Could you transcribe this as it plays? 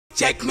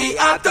Check me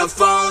at the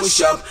phone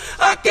shop.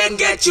 I can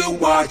get you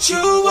what you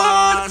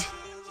want.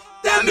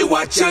 Tell me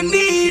what you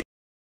need.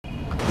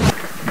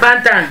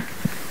 Pantan.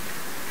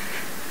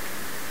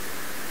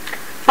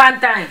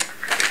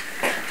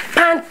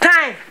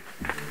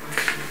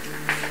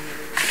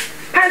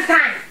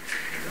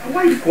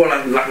 Why you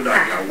calling like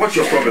that? What's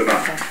your problem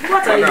now?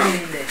 What are you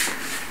doing there?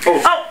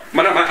 Oh,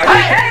 madam,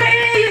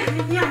 Hey!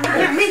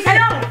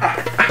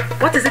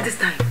 What is it this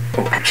time?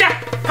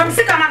 Check. Come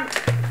see, come on.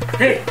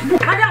 Hey,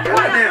 madam,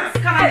 what?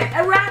 Come on.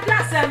 I will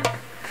ask them.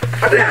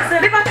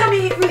 Never come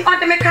in on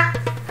the maker.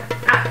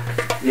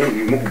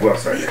 You move go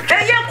outside.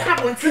 Hey, you come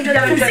on.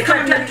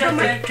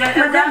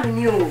 Madam,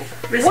 you.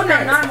 What I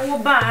know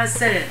about her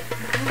said.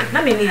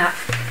 Let me hear.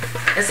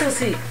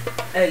 See.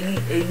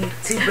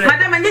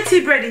 Madam, I need tea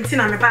bread in tin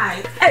on the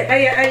buy.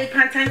 Hey,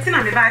 plantain tin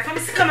on the buy. Come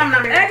see, come on. I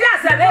am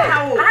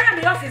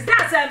in the office.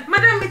 That's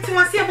Madam, it's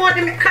one see about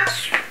the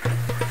cash.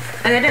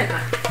 And then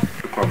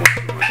come on.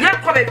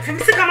 Yeah, come on. Come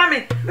see, come on.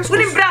 We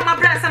didn't bring my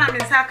brass and I'm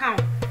in SAKA.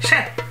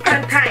 Share.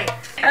 Plantain.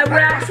 I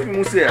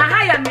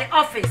am in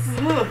office.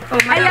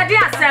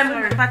 I am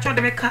patron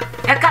the maker.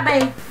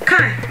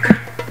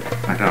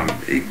 Madam,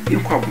 you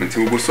come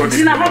to go so.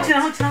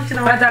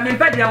 Madam, in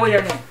bed,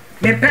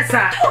 me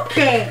pesa.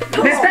 Okay.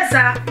 Me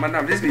pesa.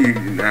 Madam, this be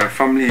a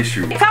family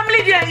issue.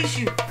 Family dear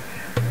issue.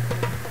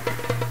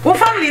 Who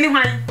family ni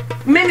why?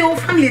 Many who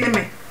family ni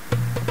me.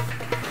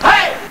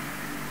 Hey.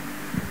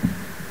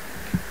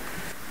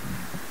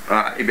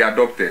 It be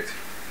adopted.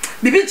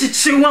 Bibi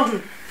chichi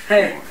won.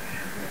 Hey.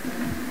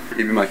 It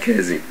be my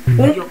cousin.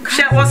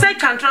 She was say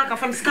can't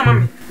from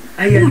scam me.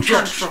 I am true.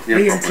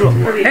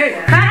 Hey,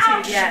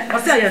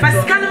 what's that? First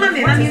scam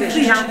me na me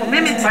free hand.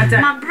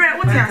 My bread,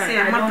 what you say?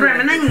 My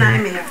bread, me na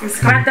me from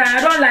scam. But I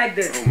don't like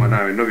this. Oh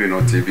madam, no be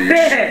not TV.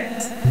 Hey.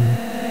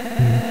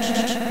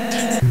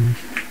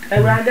 I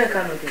rather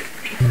cannot.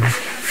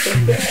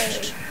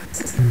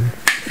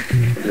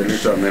 The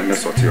little me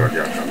sorti o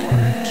dia kan wa.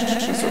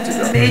 Me sorti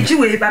da. Me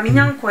jiwe ba me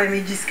nyanko e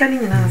me jiskani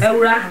nyina.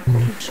 Ewura.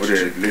 O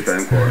de later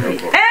enko.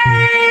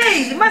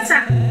 Hey,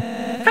 masa.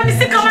 Fami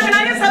sika ma me na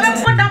ye sabe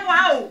ko da wa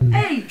o.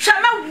 Hey, sha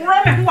me wuro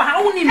me ho ha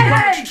o ni mi.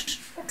 Hey.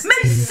 Me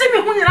si me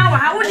ho nyina wa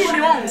ha o ni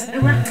mi won.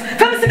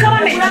 Fami sika ma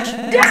me.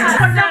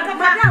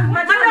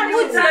 Madam,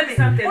 you tell me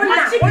something.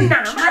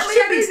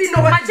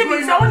 Machibi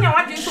so onya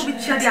wa dwen so bi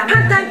chia dia.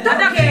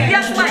 Madam,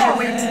 yes why.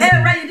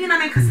 Eh, right you didn't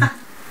make us.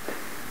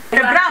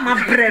 Abraham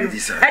Brem.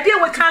 I deal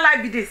with can't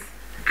like be this.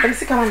 Fami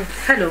sika ma me.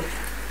 Hello.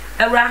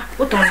 Ewura,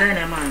 what on there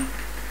na man?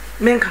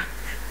 Menka.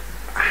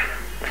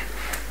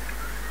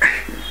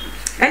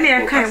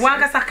 Any kind,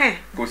 one casacan.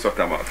 Go sort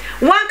them out.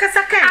 One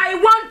casacan. I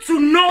want to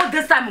know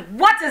this time.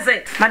 What is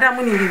it? Madam,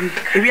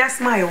 if we are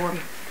smile,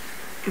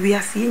 we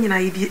are seeing an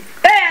idea.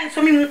 Eh,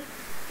 so me,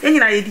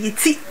 any idea,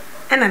 tea,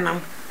 and a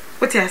numb.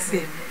 What I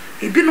say?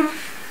 A binum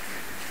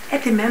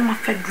at the man, my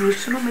federal,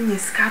 so no many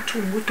scar to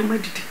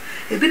mutumedity.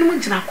 A binum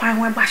in a quiet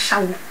one by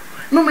shower.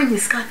 No many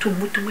scar to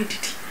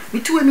mutumedity.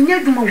 Me too, a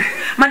minute,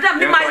 Madam,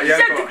 my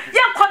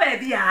young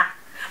baby.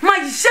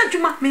 My said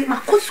you make my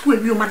cost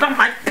with you, Madam.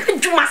 I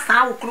paid you my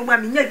sour, Croba,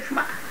 me yet. Me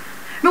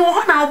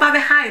will now by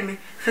behind me.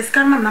 First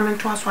come and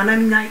to us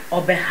 1 night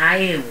or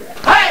behind.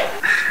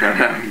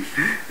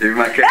 If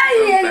my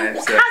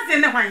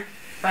cousin,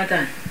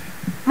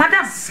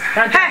 Madam,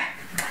 hey,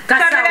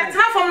 that's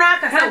not from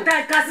Raka,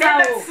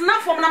 that's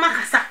not from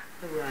Namakasa.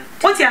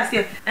 What you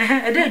say?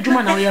 A day,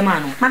 Juma, now, your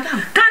man,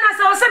 Madam. Can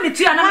I send me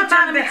to you? And I'm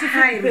trying to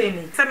behind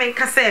me. Some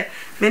cassette,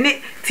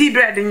 minute tea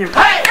bread in you.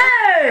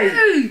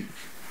 Hey!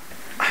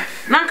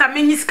 Nanka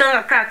mini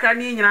skanga krakra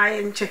ni nyina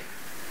ye nche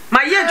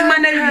ma ye adwuma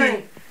na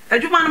wie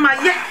adwuma no ma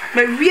ye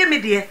ma wie me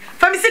de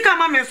fa mi sika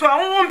ma me so a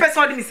won pese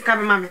ode mi sika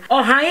me ma me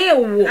o han ye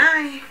wo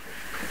ai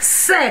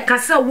se ka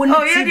se wo ni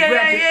ti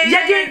bread ye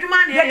de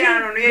adwuma na ye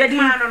aro no ye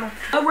adwuma no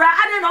awura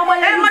ade na o ma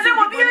ye madam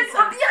obi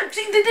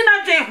antwi didi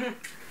na dwen ho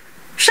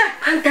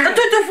hwe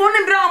tutu fo ni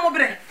bra o mo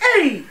bre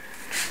ei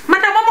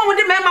madam mama wo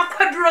de me ma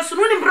kwadro so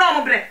no ni bra o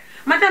mo bre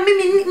madam mi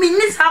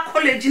ni sa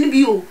college ni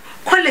bi o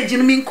college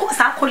ni mi ko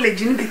sa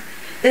college ni bi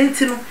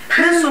Entino,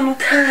 no,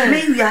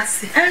 maybe I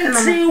say,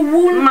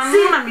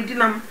 Mamma, me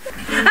dinam.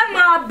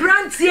 I'm a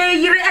brand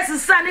here as a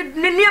son,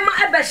 near my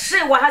ever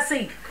say what I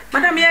say.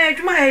 Madam, I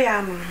do my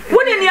am.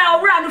 What in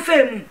your round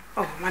fame?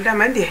 Oh,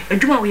 Madam, and dear, and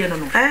do my no.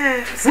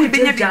 We be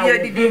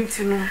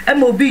to know.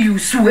 MOB you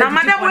sue.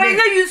 Madam, when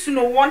you used to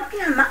know one,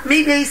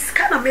 maybe it's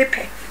kind of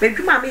maybe,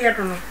 maybe my I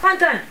don't know. One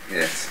time,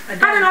 yes. I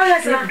don't know,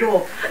 yes, I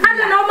door. I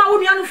don't know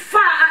my own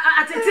far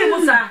at a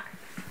table, sir.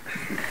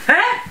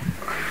 Eh?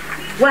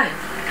 Why?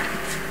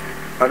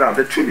 Madam,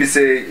 the truth is,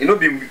 you know,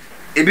 be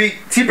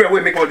Tibra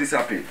will make all this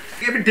happen.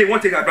 Every day,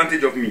 won't take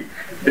advantage of me.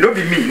 It don't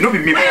be me, no be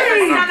me.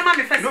 Hey,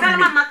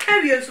 Mama,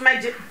 carry you to my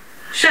jet.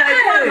 Shall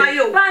I my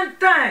yo? One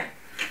time.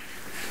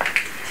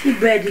 Tea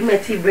bread, you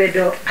met tea bread.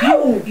 You. What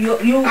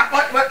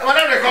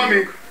are they calling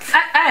me?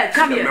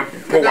 Come here.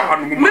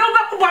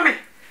 Me.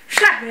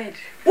 Shut bread.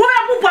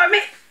 What me?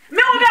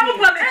 Me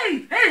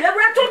Hey,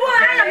 I'm too boy.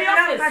 I am your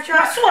office. I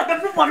saw the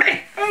me.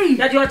 Hey,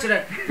 that's your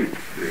today.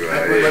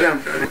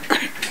 Madam.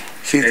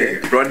 She's a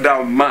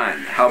brother man.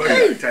 How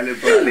can I tell you,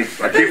 brother?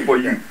 I did for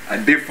you. I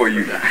did for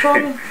you.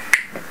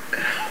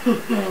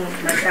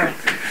 Madam,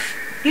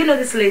 you know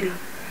this lady?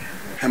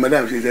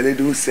 Madam, she's a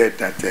lady who said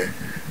that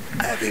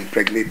I have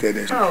impregnated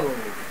her. Oh.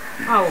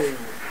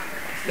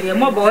 You're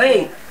my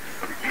boy.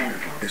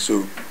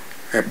 So,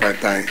 her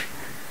part-time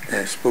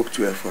spoke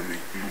to her for me.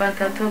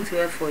 Banta talked to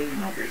her for you.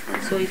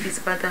 So it is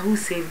Banta who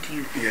saved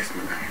you? Yes,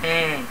 madam.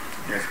 Yes,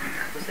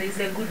 madam. So he's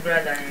a good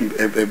brother.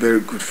 A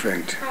very good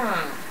friend.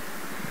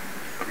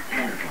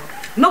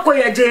 No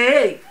koya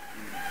je.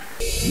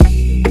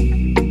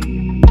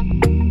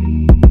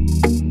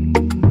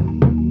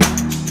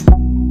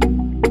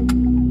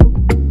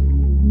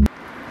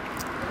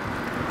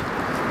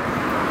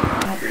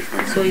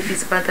 So it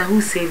is Banta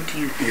who saved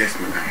you? Yes,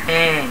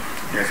 madam.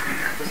 Yes,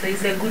 madam. So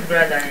he's a good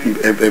brother.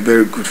 A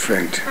very good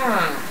friend.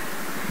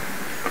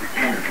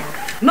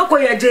 No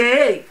koya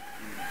je.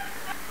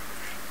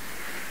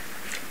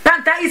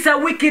 Banta is a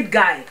wicked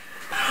guy.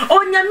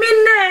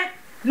 Onyamine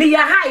ni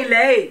ya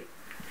haile.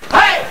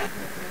 Hey!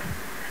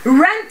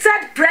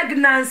 Rented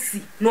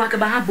pregnancy. No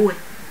akabaha boy.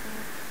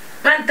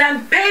 Banta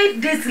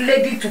paid this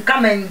lady to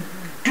come and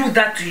do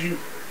that to you.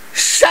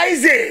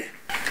 Scheiße!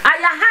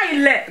 Aya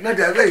haile. Na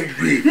they are very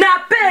brave. Na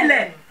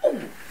pele.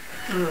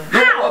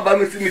 How about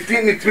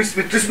me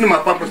twist my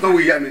pampers now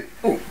we hear me.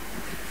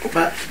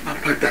 Pata.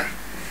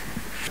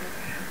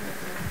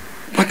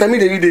 Pata me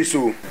the you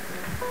so.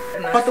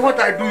 Pata what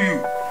I do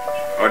you?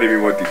 How do you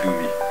mean what to do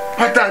me?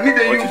 Pata me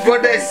the you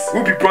brothers.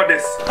 Who be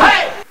brothers?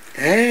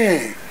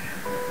 Hey!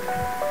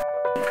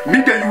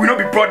 Me then you will not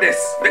be brothers.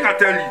 Make I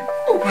tell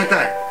you.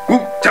 Pata. Who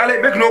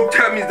Charlie make no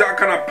tell me that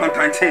kind of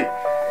plantain thing.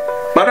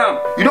 Madam,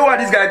 you know what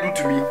this guy do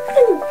to me?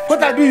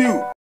 What I do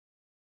you?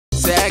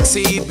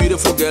 Sexy,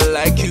 beautiful girl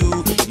like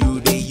you. You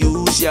they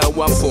use your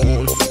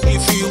phone.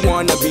 If you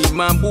wanna be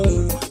my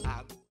boo.